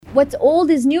What's old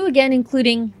is new again,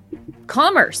 including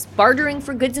commerce, bartering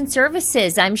for goods and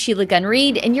services. I'm Sheila Gunn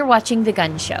Reid, and you're watching The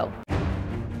Gun Show.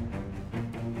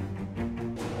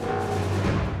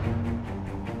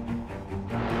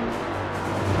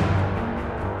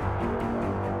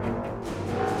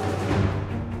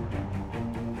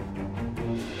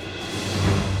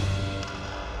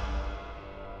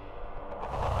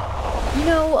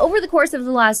 Over the course of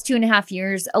the last 2.5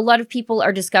 years, a lot of people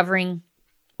are discovering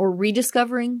or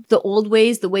rediscovering the old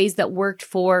ways, the ways that worked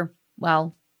for,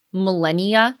 well,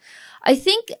 millennia. I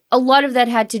think a lot of that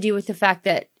had to do with the fact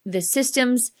that the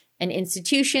systems and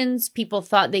institutions people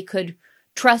thought they could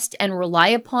trust and rely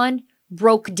upon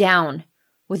broke down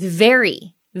with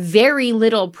very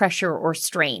little pressure or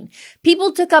strain.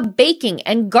 People took up baking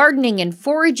and gardening and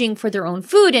foraging for their own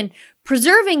food and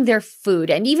preserving their food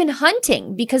and even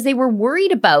hunting because they were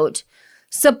worried about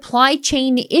supply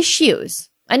chain issues.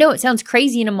 I know it sounds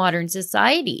crazy in a modern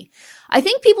society. I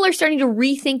think people are starting to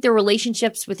rethink their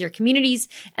relationships with their communities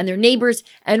and their neighbors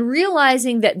and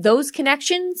realizing that those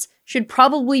connections should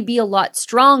probably be a lot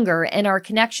stronger, and our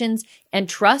connections and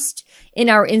trust in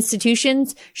our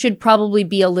institutions should probably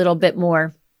be a little bit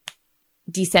more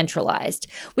decentralized,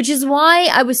 which is why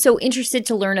I was so interested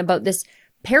to learn about this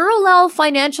parallel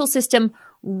financial system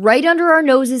right under our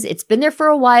noses. It's been there for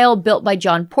a while, built by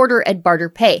John Porter at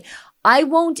BarterPay. I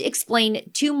won't explain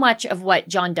too much of what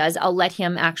John does. I'll let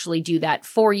him actually do that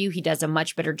for you. He does a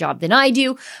much better job than I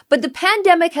do. But the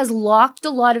pandemic has locked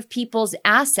a lot of people's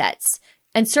assets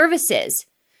and services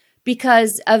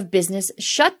because of business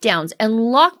shutdowns and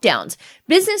lockdowns.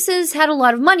 Businesses had a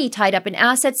lot of money tied up in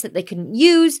assets that they couldn't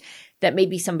use, that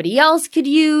maybe somebody else could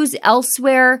use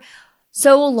elsewhere.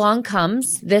 So along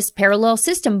comes this parallel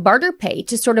system, BarterPay,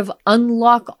 to sort of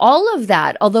unlock all of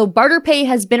that. Although BarterPay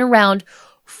has been around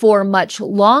for much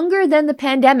longer than the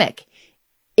pandemic,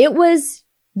 it was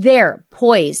there,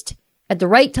 poised at the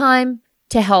right time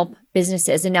to help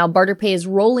businesses. And now BarterPay is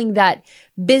rolling that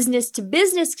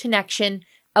business-to-business connection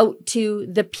out to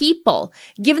the people.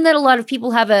 Given that a lot of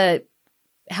people have a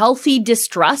healthy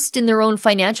distrust in their own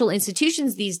financial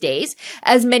institutions these days,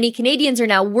 as many Canadians are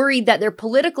now worried that their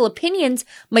political opinions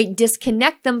might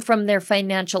disconnect them from their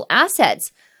financial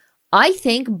assets, I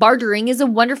think bartering is a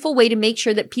wonderful way to make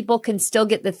sure that people can still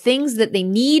get the things that they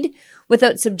need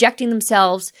without subjecting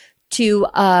themselves to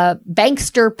a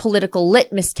bankster political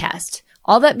litmus test.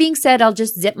 All that being said, I'll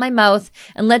just zip my mouth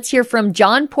and let's hear from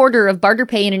John Porter of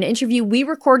BarterPay in an interview we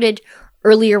recorded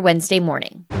earlier Wednesday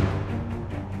morning.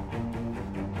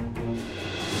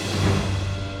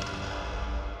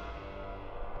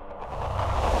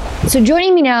 So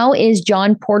joining me now is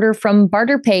John Porter from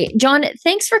BarterPay. John,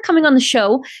 thanks for coming on the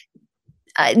show.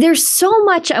 There's so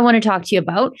much I want to talk to you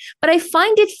about, but I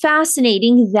find it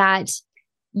fascinating that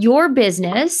your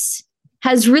business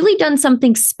has really done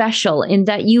something special in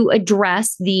that you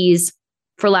address these,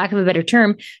 for lack of a better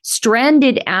term,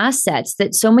 stranded assets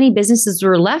that so many businesses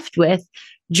were left with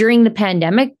during the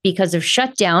pandemic because of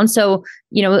shutdown. So,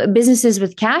 businesses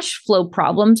with cash flow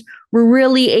problems were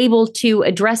really able to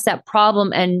address that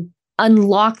problem and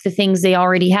unlock the things they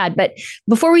already had. But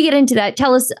before we get into that,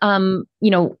 tell us,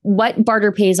 what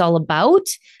BarterPay is all about,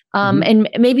 and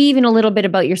maybe even a little bit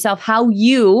about yourself, how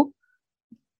you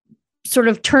sort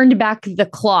of turned back the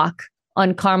clock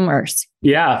on commerce.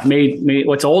 Yeah, made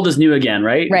what's old is new again,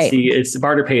 right? Right. It's the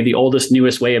BarterPay, the oldest,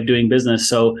 newest way of doing business.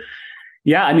 So,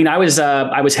 yeah, I mean, I was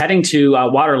heading to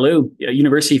Waterloo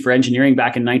University for engineering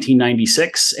back in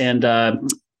 1996, and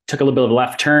took a little bit of a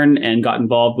left turn and got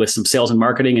involved with some sales and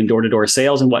marketing and door-to-door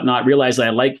sales and whatnot. Realized that I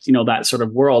liked, that sort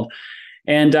of world,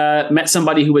 and met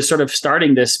somebody who was sort of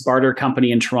starting this barter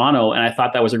company in Toronto. And I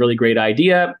thought that was a really great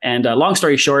idea. And long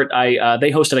story short,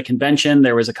 they hosted a convention.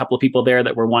 There was a couple of people there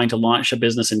that were wanting to launch a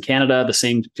business in Canada, the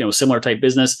same, similar type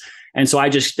business. And so I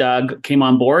just came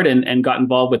on board and got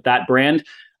involved with that brand.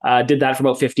 Did that for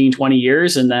about 15, 20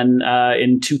 years. And then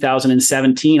in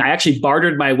 2017, I actually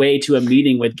bartered my way to a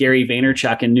meeting with Gary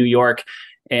Vaynerchuk in New York,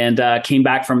 and came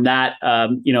back from that,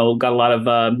 got a lot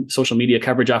of social media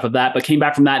coverage off of that, but came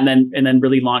back from that and then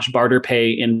really launched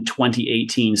BarterPay in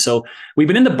 2018. So we've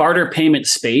been in the barter payment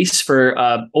space for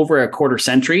over a quarter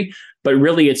century. But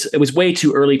really, it was way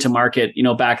too early to market.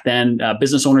 Back then,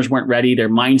 business owners weren't ready. Their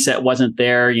mindset wasn't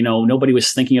there. Nobody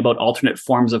was thinking about alternate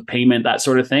forms of payment, that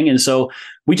sort of thing. And so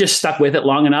we just stuck with it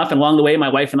long enough. And along the way, my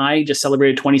wife and I just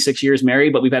celebrated 26 years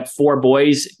married, but we've had 4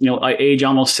 boys, age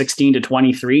almost 16 to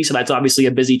 23. So that's obviously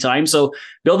a busy time. So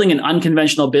building an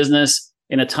unconventional business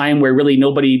in a time where really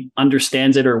nobody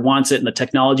understands it or wants it, and the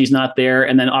technology's not there,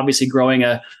 and then obviously growing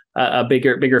a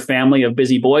bigger family of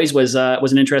busy boys was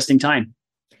an interesting time.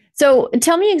 So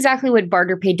tell me exactly what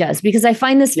BarterPay does, because I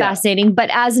find this fascinating,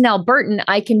 but as an Albertan,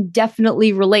 I can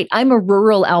definitely relate. I'm a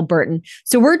rural Albertan.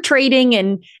 So we're trading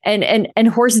and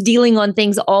horse dealing on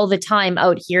things all the time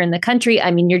out here in the country. I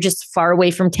mean, you're just far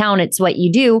away from town. It's what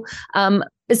you do.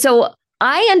 So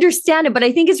I understand it, but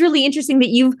I think it's really interesting that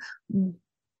you've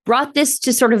brought this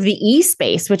to sort of the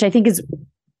e-space, which I think is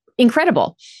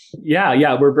incredible.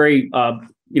 Yeah. We're very,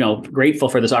 grateful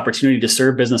for this opportunity to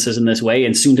serve businesses in this way,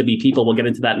 and soon to be people. We'll get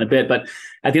into that in a bit. But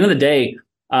at the end of the day,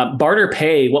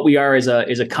 BarterPay, what we are is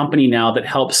a company now that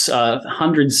helps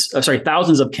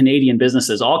thousands of Canadian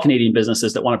businesses, all Canadian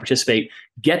businesses that want to participate,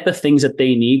 get the things that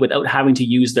they need without having to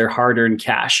use their hard-earned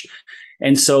cash.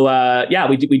 And so,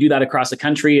 we do that across the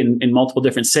country in multiple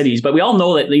different cities. But we all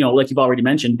know that, like you've already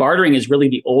mentioned, bartering is really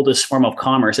the oldest form of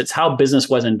commerce. It's how business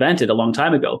was invented a long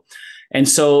time ago. And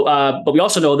so, but we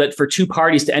also know that for two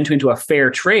parties to enter into a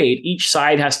fair trade, each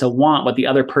side has to want what the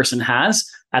other person has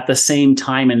at the same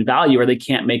time and value, or they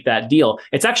can't make that deal.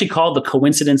 It's actually called the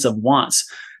coincidence of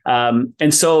wants.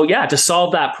 And so, to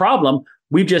solve that problem,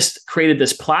 we've just created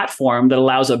this platform that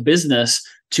allows a business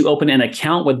to open an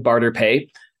account with BarterPay.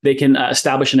 They can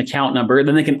establish an account number,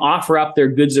 then they can offer up their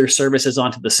goods or services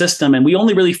onto the system. And we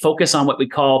only really focus on what we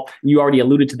call, you already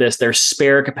alluded to this, their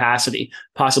spare capacity,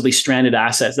 possibly stranded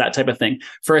assets, that type of thing.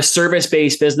 For a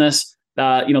service-based business,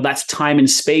 that's time and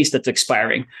space that's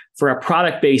expiring. For a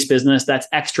product-based business, that's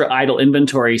extra idle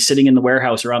inventory sitting in the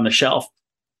warehouse or on the shelf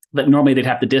that normally they'd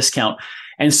have to discount.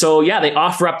 And so, they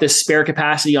offer up this spare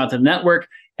capacity onto the network,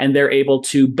 and they're able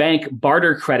to bank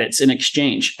barter credits in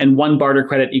exchange. And one barter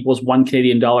credit equals $1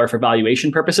 Canadian for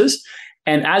valuation purposes.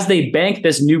 And as they bank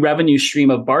this new revenue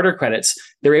stream of barter credits,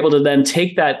 they're able to then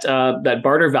take that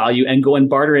barter value and go and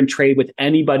barter and trade with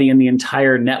anybody in the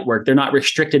entire network. They're not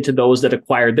restricted to those that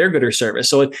acquired their good or service.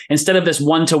 So instead of this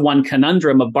one-to-one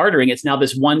conundrum of bartering, it's now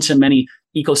this one-to-many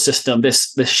ecosystem,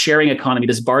 this sharing economy,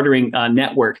 this bartering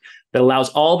network that allows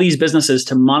all these businesses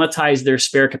to monetize their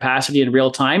spare capacity in real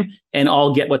time and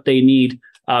all get what they need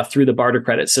through the barter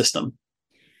credit system.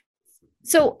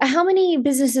 So how many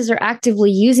businesses are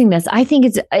actively using this? I think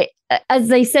it's,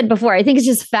 as I said before, I think it's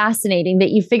just fascinating that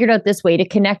you figured out this way to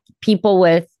connect people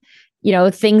with,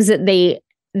 things that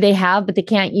they have, but they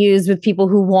can't use, with people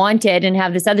who want it and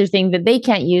have this other thing that they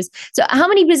can't use. So how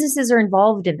many businesses are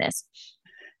involved in this?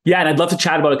 Yeah, and I'd love to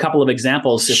chat about a couple of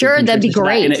examples. Sure, that'd be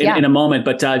great. In a moment.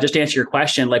 But just to answer your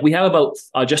question, we have about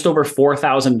just over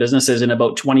 4,000 businesses in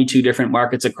about 22 different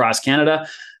markets across Canada.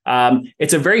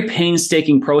 It's a very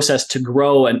painstaking process to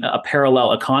grow a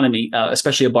parallel economy,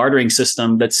 especially a bartering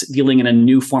system that's dealing in a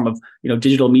new form of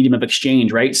digital medium of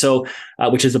exchange, right? So,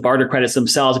 which is the barter credits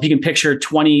themselves. If you can picture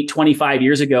 25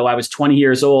 years ago, I was 20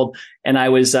 years old, and I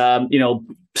was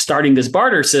starting this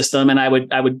barter system, and I would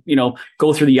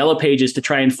go through the yellow pages to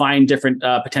try and find different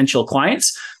potential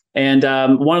clients. And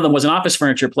one of them was an office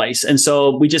furniture place, and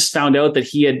so we just found out that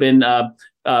he had been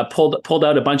pulled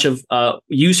out a bunch of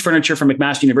used furniture from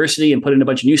McMaster University and put in a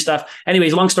bunch of new stuff.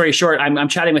 Anyways, long story short, I'm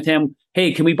chatting with him.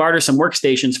 Hey, can we barter some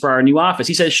workstations for our new office?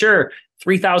 He says, sure,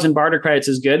 3,000 barter credits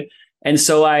is good. And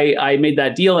so I made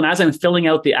that deal. And as I'm filling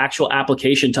out the actual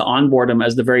application to onboard him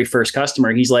as the very first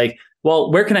customer, he's like,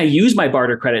 well, where can I use my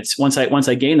barter credits once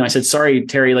I gain them? I said, sorry,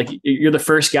 Terry, you're the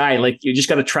first guy. You just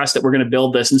got to trust that we're going to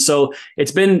build this. And so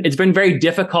it's been very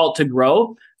difficult to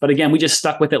grow. But again, we just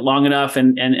stuck with it long enough.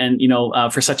 And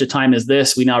for such a time as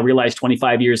this, we now realize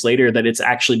 25 years later that it's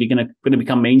actually going to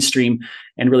become mainstream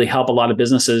and really help a lot of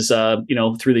businesses,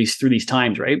 through these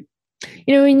times, right?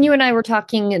 When you and I were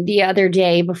talking the other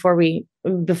day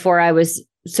before I was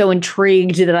so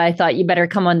intrigued that I thought you better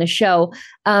come on the show,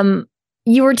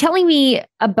 you were telling me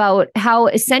about how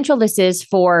essential this is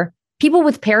for people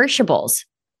with perishables.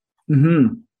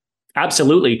 Mm-hmm.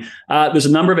 Absolutely. There's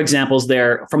a number of examples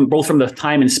there from the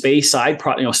time and space side,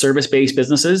 service-based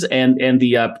businesses and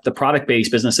the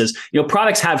product-based businesses.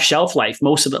 Products have shelf life,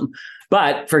 most of them.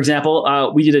 But for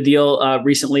example, we did a deal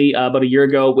recently about a year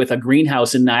ago with a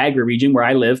greenhouse in Niagara region where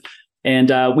I live.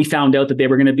 And we found out that they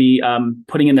were going to be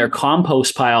putting in their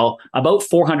compost pile about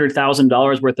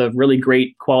 $400,000 worth of really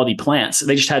great quality plants.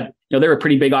 They just had, they're a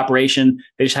pretty big operation.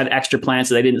 They just had extra plants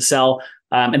that they didn't sell.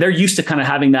 And they're used to kind of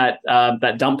having that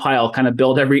dump pile kind of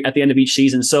build at the end of each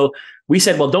season. So we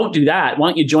said, well, don't do that. Why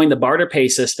don't you join the BarterPay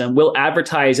system? We'll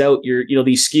advertise out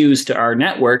these SKUs to our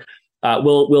network.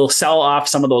 We'll sell off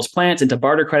some of those plants into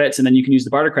barter credits, and then you can use the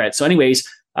barter credits. So anyways,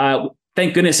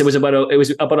 thank goodness it was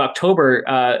about October,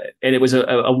 and it was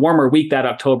a warmer week that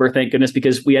October. Thank goodness,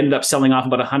 because we ended up selling off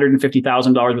about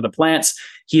 $150,000 worth of plants.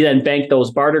 He then banked those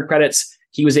barter credits.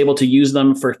 He was able to use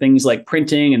them for things like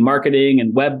printing and marketing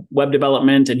and web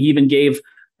development, and he even gave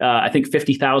I think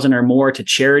 50,000 or more to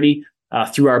charity.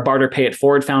 Through our Barter Pay It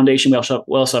Forward Foundation. We also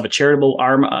have a charitable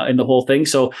arm in the whole thing.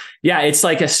 So yeah, it's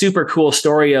like a super cool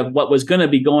story of what was going to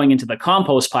be going into the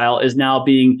compost pile is now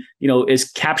being, is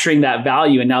capturing that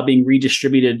value and now being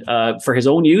redistributed for his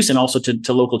own use and also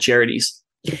to local charities.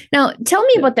 Now, tell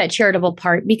me about that charitable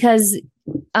part, because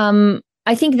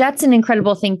I think that's an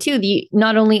incredible thing too.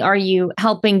 Not only are you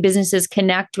helping businesses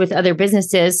connect with other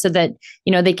businesses so that,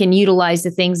 they can utilize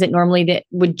the things that normally that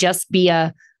would just be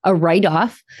a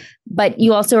write-off, but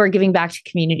you also are giving back to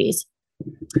communities.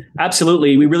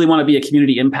 Absolutely. We really want to be a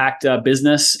community impact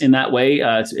business in that way.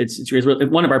 It's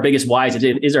one of our biggest whys.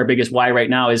 It is our biggest why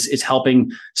right now is helping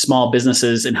small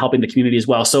businesses and helping the community as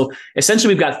well. So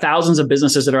essentially, we've got thousands of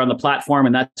businesses that are on the platform,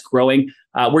 and that's growing.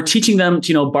 We're teaching them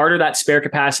to, barter that spare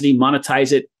capacity,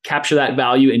 monetize it, capture that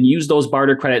value, and use those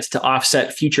barter credits to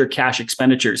offset future cash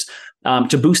expenditures,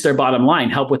 to boost their bottom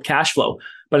line, help with cash flow.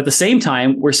 But at the same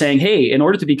time, we're saying, hey, in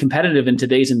order to be competitive in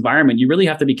today's environment, you really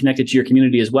have to be connected to your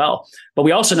community as well. But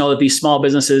we also know that these small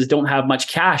businesses don't have much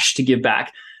cash to give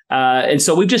back. And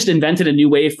so we've just invented a new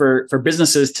way for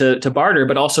businesses to barter,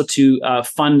 but also to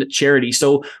fund charity.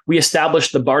 So we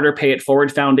established the Barter Pay It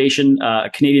Forward Foundation, a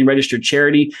Canadian registered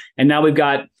charity. And now we've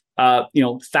got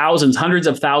thousands, hundreds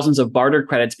of thousands of barter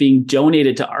credits being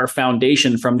donated to our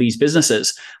foundation from these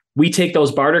businesses. We take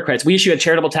those barter credits. We issue a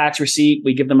charitable tax receipt.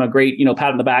 We give them a great,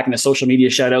 pat on the back and a social media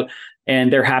shout out,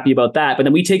 and they're happy about that. But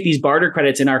then we take these barter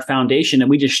credits in our foundation and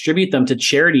we distribute them to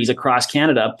charities across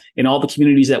Canada in all the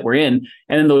communities that we're in.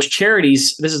 And then those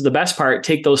charities, this is the best part,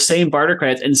 take those same barter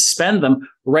credits and spend them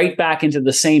right back into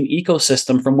the same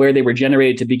ecosystem from where they were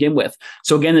generated to begin with.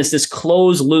 So again, this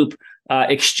closed loop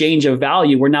exchange of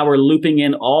value, where now we're looping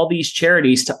in all these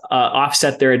charities to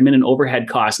offset their admin and overhead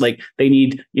costs. Like they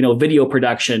need, video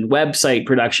production, website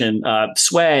production,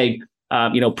 swag,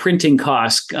 printing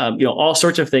costs, all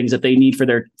sorts of things that they need for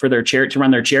their charity to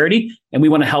run their charity. And we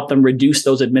want to help them reduce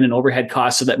those admin and overhead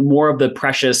costs so that more of the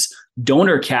precious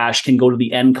donor cash can go to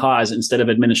the end cause instead of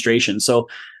administration. So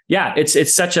yeah,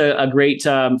 it's such a great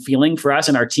feeling for us,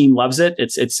 and our team loves it.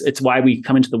 It's why we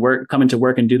come into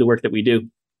work and do the work that we do.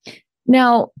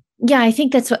 Now, yeah, I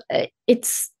think that's what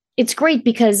it's great,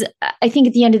 because I think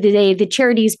at the end of the day, the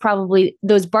charities probably,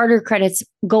 those barter credits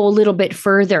go a little bit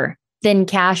further than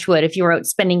cash would if you were out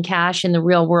spending cash in the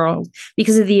real world,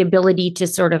 because of the ability to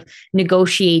sort of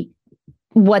negotiate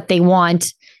what they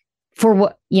want for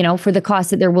what, for the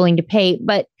cost that they're willing to pay.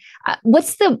 But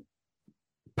what's the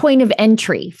point of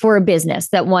entry for a business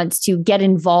that wants to get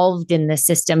involved in the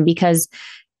system? Because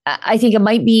I think it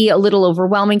might be a little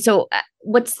overwhelming. So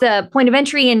what's the point of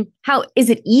entry, and how is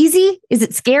it easy? Is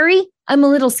it scary? I'm a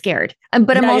little scared,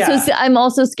 but I'm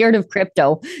also scared of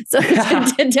crypto. So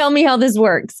tell me how this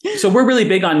works. So we're really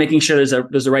big on making sure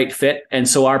there's a right fit. And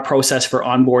so our process for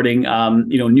onboarding,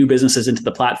 new businesses into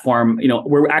the platform,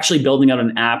 we're actually building out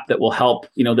an app that will help,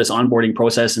 this onboarding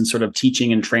process and sort of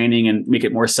teaching and training and make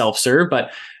it more self-serve.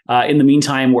 But in the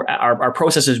meantime, our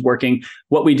process is working.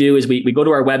 What we do is we go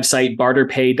to our website,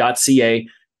 barterpay.ca.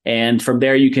 And from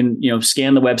there, you can,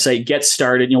 scan the website, get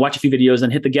started, watch a few videos,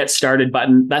 and hit the get started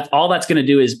button. That's going to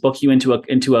do is book you into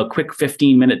a quick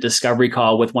 15-minute discovery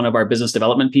call with one of our business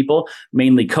development people,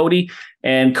 mainly Cody.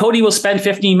 And Cody will spend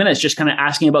 15 minutes just kind of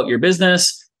asking about your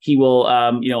business. He will,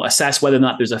 assess whether or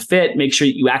not there's a fit, make sure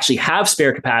you actually have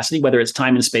spare capacity, whether it's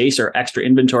time and space or extra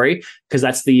inventory, because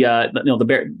that's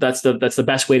the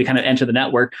best way to kind of enter the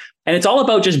network. And it's all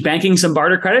about just banking some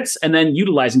barter credits and then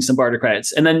utilizing some barter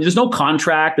credits. And then there's no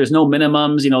contract, there's no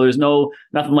minimums, there's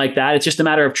nothing like that. It's just a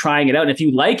matter of trying it out. And if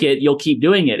you like it, you'll keep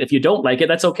doing it. If you don't like it,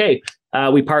 that's okay.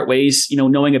 We part ways,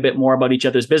 knowing a bit more about each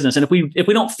other's business. And if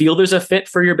we don't feel there's a fit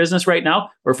for your business right now,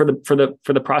 or for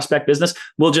the prospect business,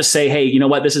 we'll just say, hey, you know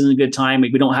what, this isn't a good time. We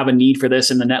don't have a need for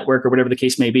this in the network, or whatever the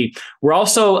case may be. We're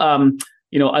also,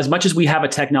 as much as we have a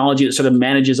technology that sort of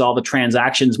manages all the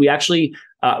transactions, we actually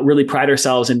really pride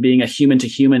ourselves in being a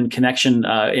human-to-human connection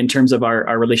in terms of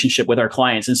our relationship with our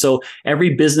clients. And so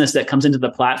every business that comes into the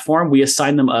platform, we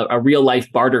assign them a real-life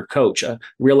barter coach, a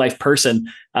real-life person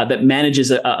that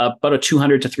manages about a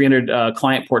 200 to 300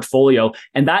 client portfolio.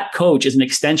 And that coach is an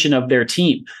extension of their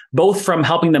team, both from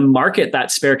helping them market that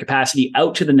spare capacity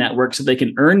out to the network so they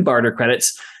can earn barter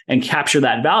credits and capture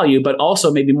that value, but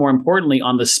also maybe more importantly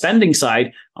on the spending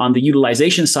side, on the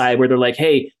utilization side, where they're like,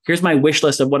 hey, here's my wish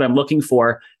list of what I'm looking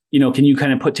for. Can you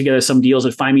kind of put together some deals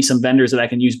and find me some vendors that I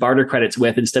can use barter credits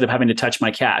with instead of having to touch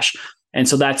my cash? And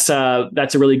so that's a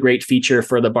really great feature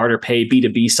for the Barter Pay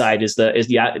B2B side is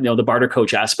the barter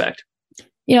coach aspect.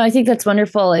 I think that's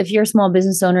wonderful. If you're a small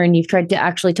business owner and you've tried to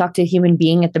actually talk to a human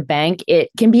being at the bank, it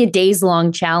can be a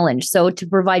days-long challenge. So to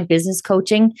provide business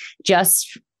coaching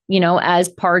just as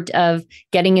part of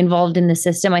getting involved in the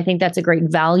system. I think that's a great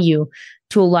value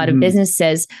to a lot of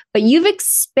businesses. But you've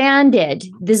expanded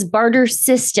this barter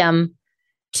system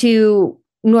to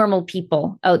normal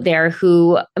people out there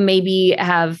who maybe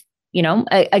have,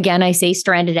 again, I say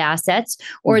stranded assets,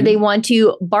 or they want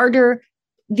to barter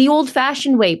the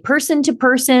old-fashioned way, person to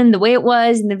person, the way it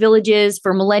was in the villages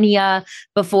for millennia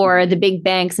before the big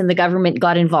banks and the government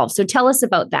got involved. So tell us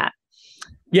about that.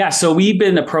 Yeah, so we've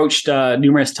been approached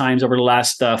numerous times over the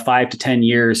last 5 to 10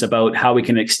 years about how we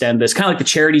can extend this. Kind of like the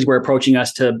charities were approaching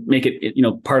us to make it,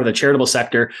 part of the charitable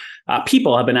sector.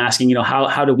 People have been asking,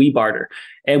 how do we barter?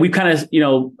 And we've kind of,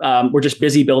 we're just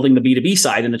busy building the B2B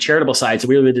side and the charitable side, so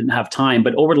we really didn't have time.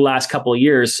 But over the last couple of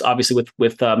years, obviously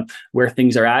with where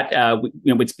things are at,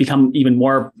 it's become even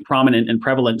more prominent and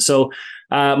prevalent. So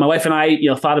my wife and I,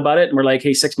 thought about it, and we're like,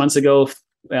 hey, 6 months ago,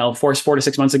 4 to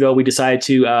 6 months ago, we decided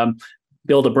to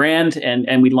build a brand,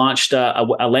 and we launched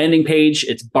a landing page.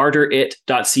 It's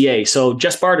barterit.ca. So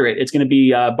just Barter It. It's going to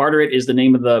be Barter It is the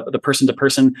name of the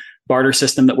person-to-person barter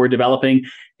system that we're developing.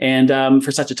 And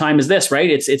for such a time as this, right?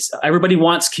 It's everybody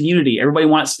wants community. Everybody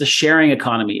wants the sharing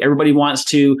economy. Everybody wants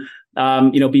to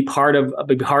be part of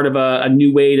a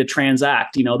new way to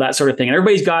transact, that sort of thing. And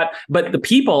everybody's but the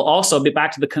people also,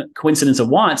 back to the coincidence of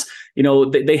wants,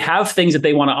 they have things that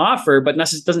they want to offer, but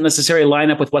doesn't necessarily line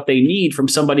up with what they need from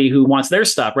somebody who wants their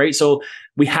stuff, right? So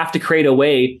we have to create a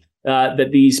way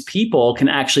that these people can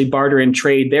actually barter and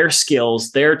trade their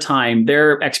skills, their time,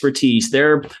 their expertise,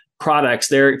 their products,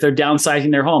 they're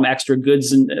downsizing their home, extra goods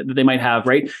that they might have,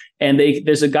 right? And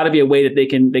there's got to be a way that they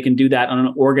can do that on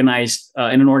an organized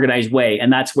in an organized way,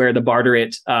 and that's where the Barter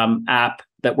It app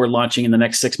that we're launching in the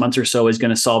next 6 months or so is going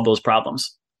to solve those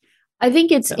problems. I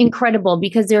think it's incredible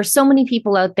because there are so many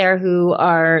people out there who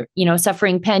are,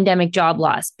 suffering pandemic job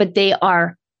loss, but they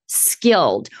are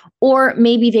skilled, or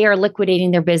maybe they are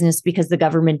liquidating their business because the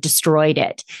government destroyed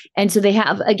it. And so they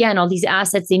have, again, all these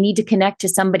assets. They need to connect to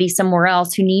somebody somewhere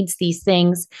else who needs these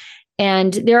things.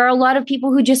 And there are a lot of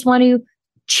people who just want to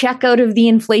check out of the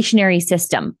inflationary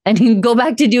system and go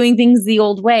back to doing things the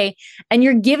old way. And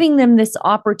you're giving them this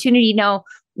opportunity. Now,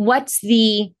 what's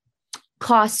the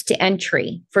cost to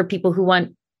entry for people who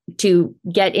want to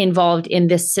get involved in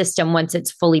this system once it's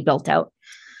fully built out?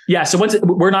 Yeah. So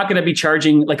we're not going to be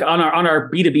charging, like on our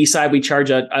B2B side, we charge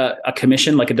a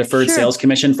commission, like a deferred sales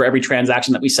commission for every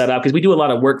transaction that we set up, because we do a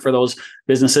lot of work for those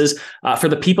businesses. For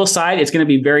the people side, it's going to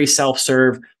be very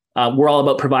self-serve. We're all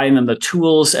about providing them the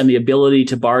tools and the ability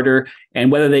to barter,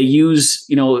 and whether they use,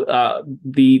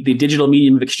 the digital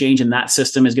medium of exchange in that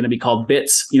system is going to be called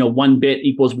bits. 1 bit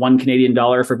equals $1 Canadian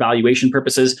for valuation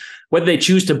purposes. Whether they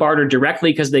choose to barter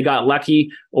directly because they got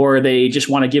lucky, or they just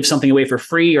want to give something away for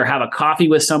free, or have a coffee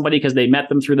with somebody because they met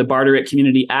them through the Barter It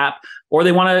community app, or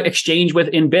they want to exchange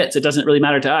in bits. It doesn't really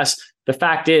matter to us. The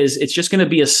fact is, it's just going to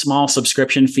be a small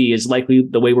subscription fee is likely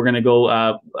the way we're going to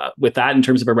go with that in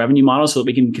terms of a revenue model, so that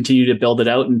we can continue to build it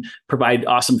out and provide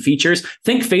awesome features.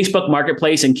 Think Facebook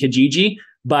Marketplace and Kijiji,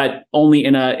 but only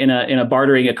in a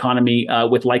bartering economy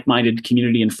with like-minded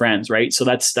community and friends, right? So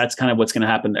that's kind of what's going to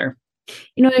happen there.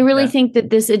 I really think that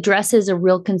this addresses a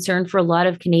real concern for a lot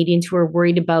of Canadians who are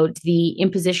worried about the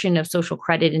imposition of social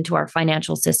credit into our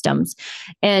financial systems.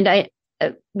 And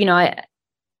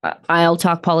I'll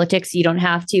talk politics. You don't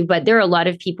have to, but there are a lot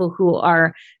of people who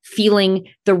are feeling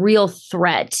the real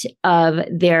threat of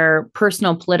their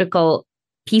personal, political,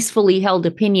 peacefully held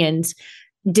opinions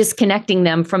disconnecting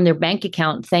them from their bank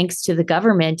account thanks to the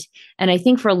government. And I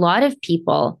think for a lot of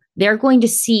people, they're going to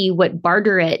see what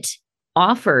Barter It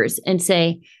offers and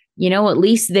say, at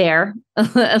least there,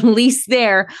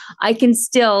 I can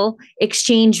still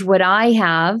exchange what I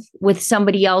have with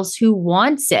somebody else who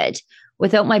wants it,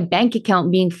 without my bank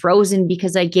account being frozen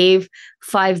because I gave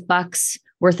 $5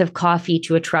 worth of coffee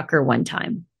to a trucker one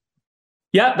time.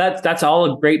 Yeah, that's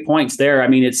all great points there. I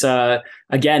mean, it's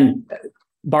again,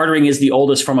 bartering is the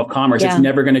oldest form of commerce. Yeah. It's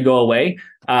never going to go away.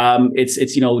 It's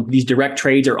these direct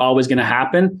trades are always going to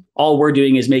happen. All we're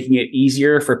doing is making it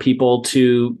easier for people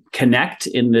to connect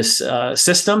in this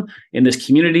system, in this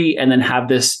community, and then have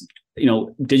this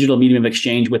digital medium of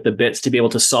exchange with the bits to be able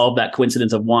to solve that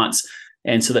coincidence of wants.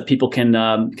 And so that people can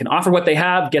offer what they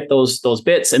have, get those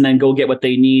bits, and then go get what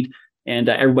they need. And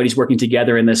everybody's working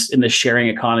together in this sharing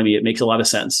economy. It makes a lot of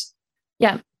sense.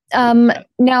 Yeah.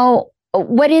 Now,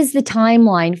 what is the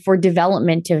timeline for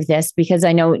development of this? Because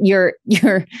I know you're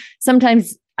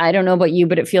sometimes, I don't know about you,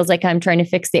 but it feels like I'm trying to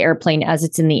fix the airplane as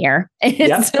it's in the air.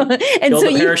 Yeah. Build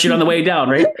the parachute on the way down,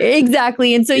 right?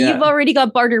 Exactly. And so you've already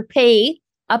got Barter Pay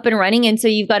up and running. And so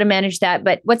you've got to manage that.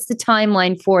 But what's the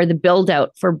timeline for the build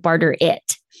out for Barter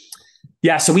It?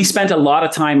 Yeah, so we spent a lot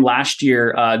of time last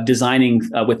year designing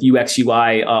with UX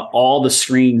UI all the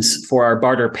screens for our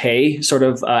Barter Pay sort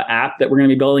of app that we're going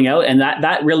to be building out, and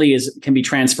that really can be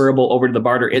transferable over to the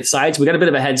Barter It side. So we got a bit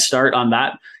of a head start on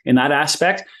that in that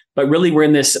aspect. But really, we're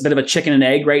in this bit of a chicken and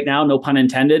egg right now, no pun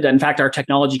intended. In fact, our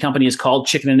technology company is called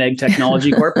Chicken and Egg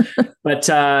Technology Corp. But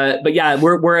yeah,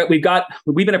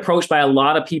 we've been approached by a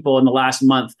lot of people in the last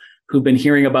month who've been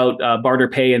hearing about Barter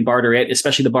Pay and Barter It,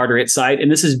 especially the Barter It side. And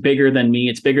this is bigger than me.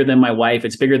 It's bigger than my wife.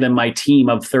 It's bigger than my team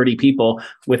of 30 people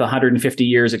with 150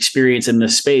 years experience in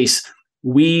this space.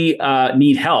 We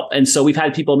need help. And so we've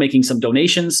had people making some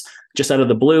donations just out of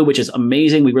the blue, which is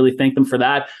amazing. We really thank them for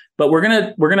that. But we're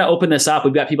gonna open this up.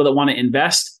 We've got people that want to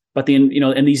invest, but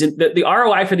the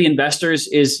ROI for the investors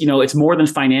is, it's more than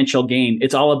financial gain.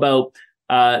 It's all about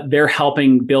they're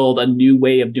helping build a new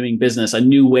way of doing business, a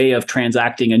new way of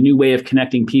transacting, a new way of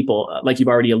connecting people, like you've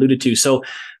already alluded to. So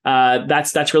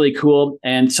that's really cool.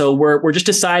 And so we're just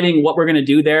deciding what we're going to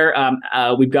do there.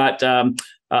 We've got a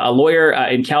lawyer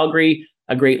in Calgary,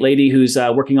 a great lady who's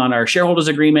working on our shareholders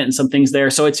agreement and some things there.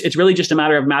 So it's really just a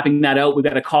matter of mapping that out. We've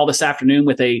got a call this afternoon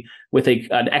with an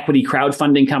equity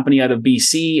crowdfunding company out of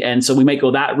BC, and so we might go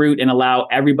that route and allow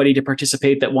everybody to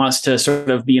participate that wants to sort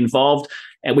of be involved,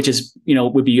 which is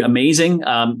would be amazing.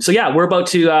 So yeah, we're about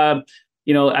to. I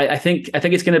think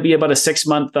it's going to be about a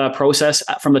 6-month process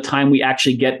from the time we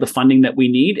actually get the funding that we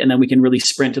need, and then we can really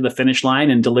sprint to the finish line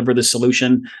and deliver the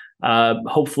solution.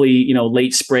 Hopefully,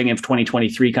 late spring of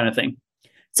 2023 kind of thing.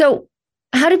 So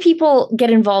how do people get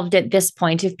involved at this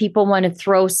point? If people want to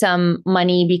throw some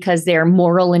money because they're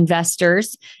moral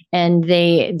investors and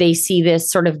they see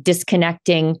this sort of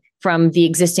disconnecting from the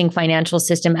existing financial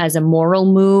system as a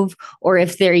moral move, or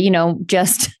if they're,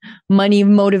 just money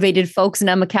motivated folks, and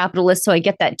I'm a capitalist, so I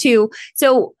get that too.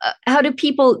 So how do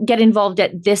people get involved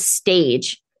at this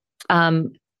stage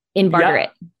in Barter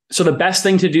It? So the best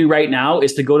thing to do right now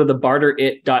is to go to the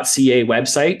barterit.ca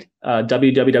website,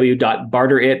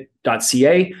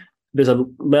 www.barterit.ca. There's a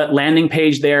landing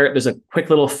page there. There's a quick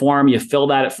little form. You fill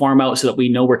that form out so that we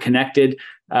know we're connected.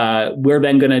 We're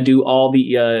then going to do all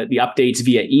the updates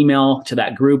via email to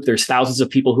that group. There's thousands of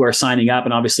people who are signing up,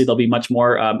 and obviously there'll be much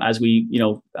more as we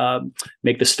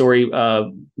make the story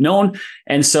known.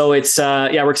 And so it's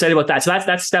we're excited about that. So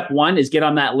that's step one, is get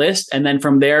on that list, and then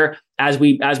from there, as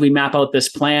we map out this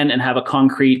plan and have a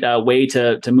concrete way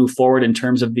to move forward in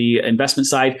terms of the investment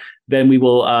side, then we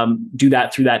will do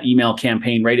that through that email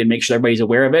campaign, right, and make sure everybody's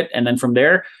aware of it. And then from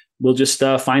there, we'll just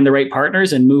find the right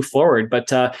partners and move forward.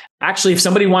 But actually, if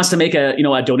somebody wants to make a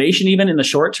donation, even in the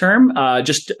short term,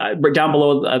 just down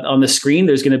below on the screen,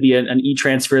 there's going to be an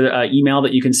e-transfer email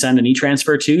that you can send an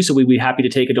e-transfer to. So we'd be happy to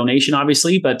take a donation,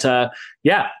 obviously. But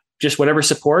just whatever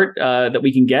support that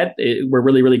we can get, we're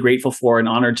really, really grateful for and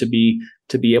honored to be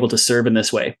able to serve in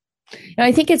this way. And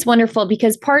I think it's wonderful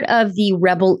because part of the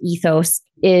Rebel ethos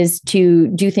is to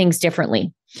do things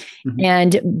differently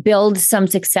and build some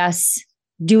success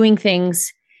doing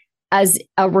things as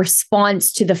a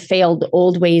response to the failed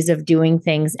old ways of doing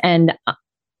things. And,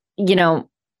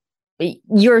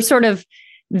 you're sort of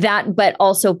that, but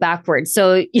also backwards.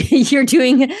 So you're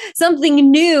doing something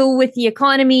new with the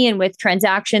economy and with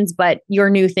transactions, but your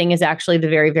new thing is actually the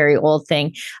very, very old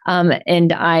thing.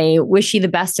 And I wish you the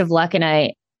best of luck. And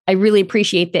I really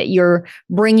appreciate that you're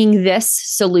bringing this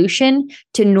solution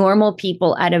to normal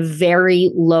people at a very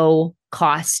low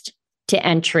cost to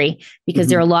entry, because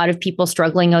there are a lot of people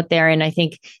struggling out there. And I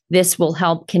think this will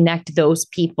help connect those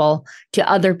people to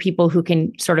other people who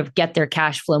can sort of get their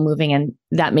cash flow moving. And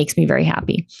that makes me very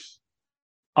happy.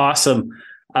 Awesome.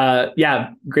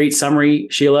 Great summary,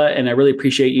 Sheila. And I really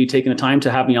appreciate you taking the time to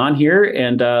have me on here,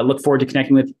 and look forward to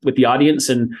connecting with the audience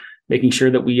and making sure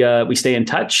that we stay in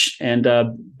touch and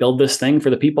build this thing for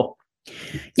the people.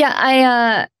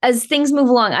 Yeah, as things move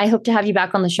along, I hope to have you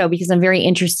back on the show because I'm very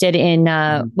interested in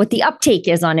what the uptake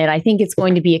is on it. I think it's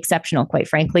going to be exceptional, quite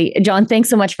frankly. John, thanks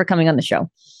so much for coming on the show.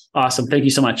 Awesome. Thank you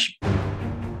so much.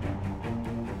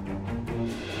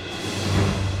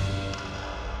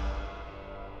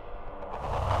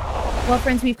 Well,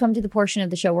 friends, we've come to the portion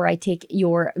of the show where I take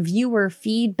your viewer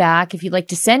feedback. If you'd like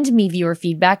to send me viewer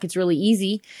feedback, it's really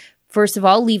easy. First of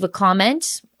all, leave a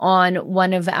comment on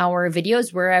one of our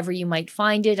videos, wherever you might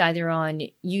find it, either on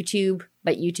YouTube,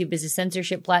 but YouTube is a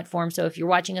censorship platform. So if you're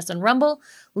watching us on Rumble,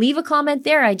 leave a comment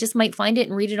there. I just might find it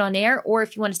and read it on air. Or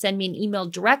if you want to send me an email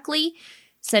directly,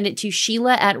 send it to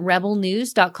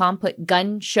Sheila@rebelnews.com. Put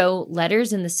Gun Show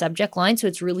Letters in the subject line. So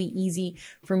it's really easy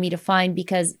for me to find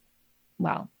because,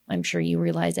 well, I'm sure you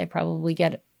realize I probably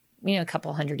get a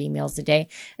couple hundred emails a day,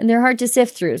 and they're hard to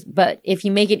sift through. But if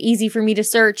you make it easy for me to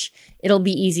search, it'll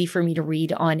be easy for me to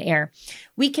read on air.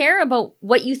 We care about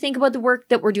what you think about the work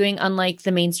that we're doing, unlike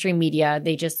the mainstream media.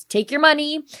 They just take your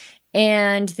money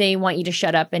and they want you to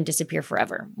shut up and disappear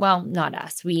forever. Well, not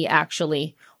us. We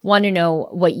actually want to know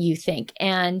what you think.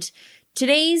 And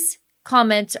today's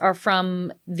comments are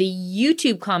from the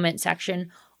YouTube comment section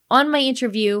on my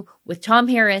interview with Tom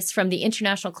Harris from the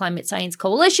International Climate Science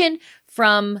Coalition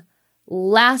from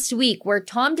last week, where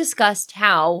Tom discussed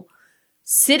how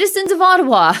citizens of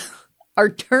Ottawa are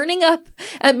turning up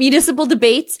at municipal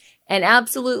debates and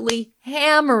absolutely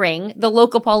hammering the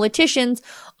local politicians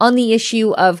on the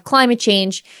issue of climate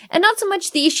change, and not so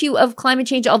much the issue of climate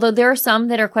change, although there are some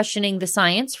that are questioning the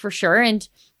science for sure, and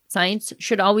science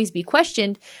should always be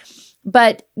questioned,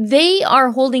 but they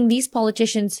are holding these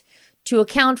politicians to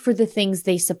account for the things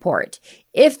they support.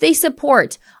 If they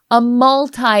support a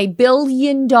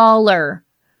multi-billion-dollar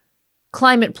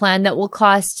climate plan that will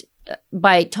cost,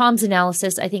 by Tom's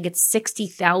analysis, I think it's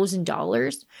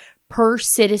 $60,000 per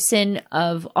citizen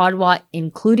of Ottawa,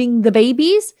 including the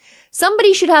babies,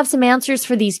 somebody should have some answers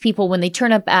for these people when they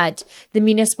turn up at the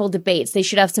municipal debates. They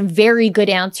should have some very good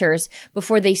answers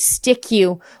before they stick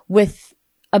you with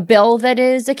a bill that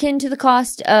is akin to the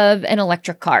cost of an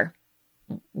electric car.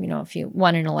 If you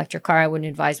want an electric car, I wouldn't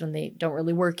advise when they don't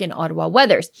really work in Ottawa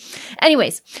weathers.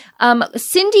 Anyways,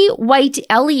 Cindy White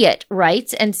Elliott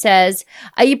writes and says,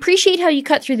 I appreciate how you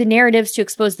cut through the narratives to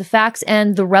expose the facts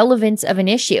and the relevance of an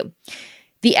issue.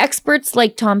 The experts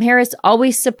like Tom Harris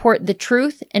always support the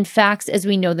truth and facts as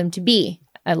we know them to be.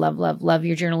 I love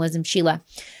your journalism, Sheila.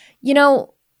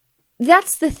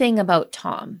 That's the thing about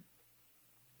Tom.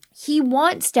 He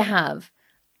wants to have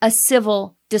a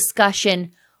civil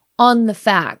discussion on the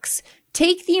facts.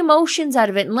 Take the emotions out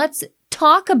of it and let's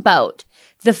talk about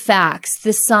the facts,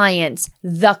 the science,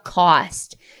 the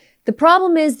cost. The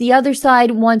problem is the other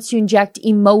side wants to inject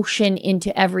emotion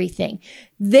into everything.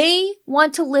 They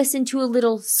want to listen to a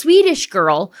little Swedish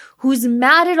girl who's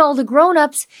mad at all the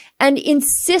grown-ups and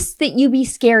insists that you be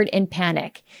scared and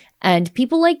panic. And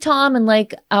people like Tom and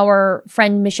like our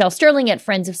friend Michelle Sterling at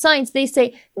Friends of Science, they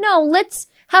say, no, let's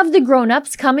have the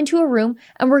grown-ups come into a room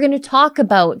and we're going to talk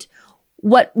about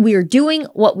what we're doing,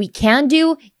 what we can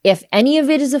do, if any of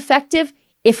it is effective,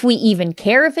 if we even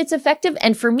care if it's effective.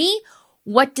 And for me,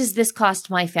 what does this cost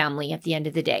my family at the end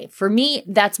of the day? For me,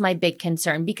 that's my big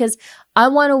concern because I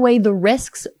want to weigh the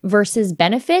risks versus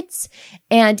benefits.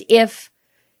 And if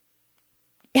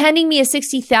handing me a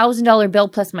 $60,000 bill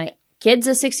plus my kids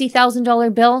a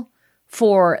 $60,000 bill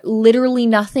for literally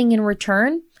nothing in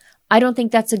return, I don't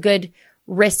think that's a good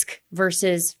risk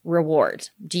versus reward.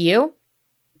 Do you?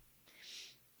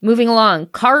 Moving along,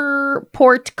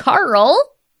 Carport Carl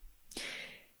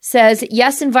says,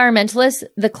 yes, environmentalists,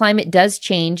 the climate does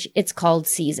change. It's called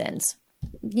seasons.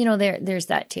 There's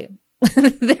that too.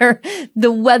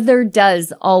 The weather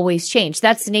does always change.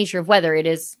 That's the nature of weather. It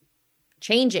is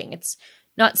changing. It's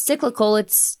not cyclical.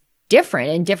 It's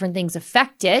different and different things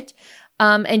affect it.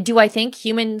 And do I think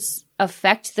humans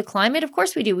affect the climate? Of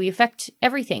course we do. We affect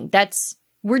everything.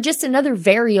 We're just another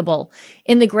variable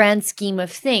in the grand scheme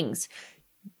of things.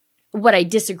 What I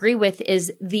disagree with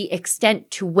is the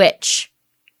extent to which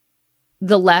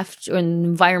the left or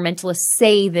environmentalists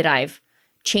say that I've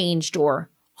changed or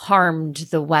harmed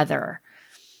the weather.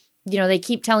 They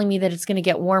keep telling me that it's going to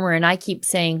get warmer and I keep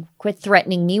saying, quit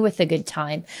threatening me with a good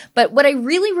time. But what I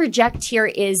really reject here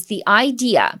is the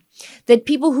idea that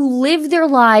people who live their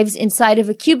lives inside of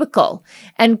a cubicle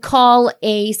and call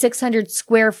a 600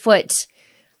 square foot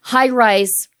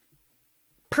high-rise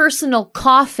personal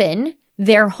coffin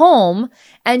their home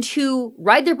and who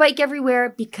ride their bike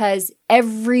everywhere because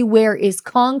everywhere is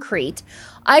concrete.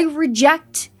 I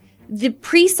reject the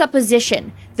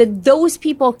presupposition that those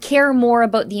people care more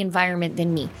about the environment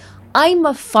than me. I'm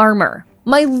a farmer.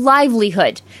 My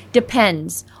livelihood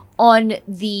depends on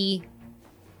the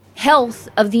health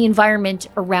of the environment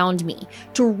around me.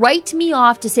 To write me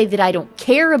off to say that I don't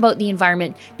care about the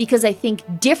environment because I think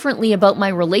differently about my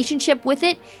relationship with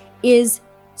it is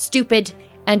stupid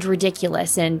and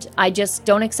ridiculous, and I just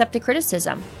don't accept the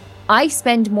criticism. I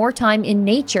spend more time in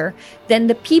nature than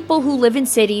the people who live in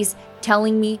cities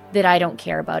telling me that I don't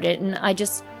care about it, and I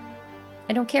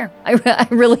don't care.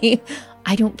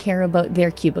 I don't care about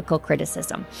their cubicle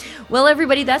criticism. Well,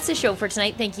 everybody, that's the show for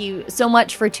tonight. Thank you so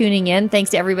much for tuning in. Thanks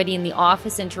to everybody in the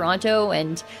office in Toronto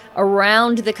and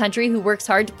around the country who works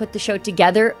hard to put the show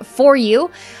together for you.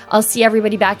 I'll see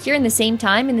everybody back here in the same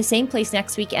time, in the same place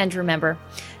next week, and remember,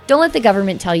 don't let the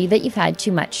government tell you that you've had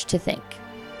too much to think.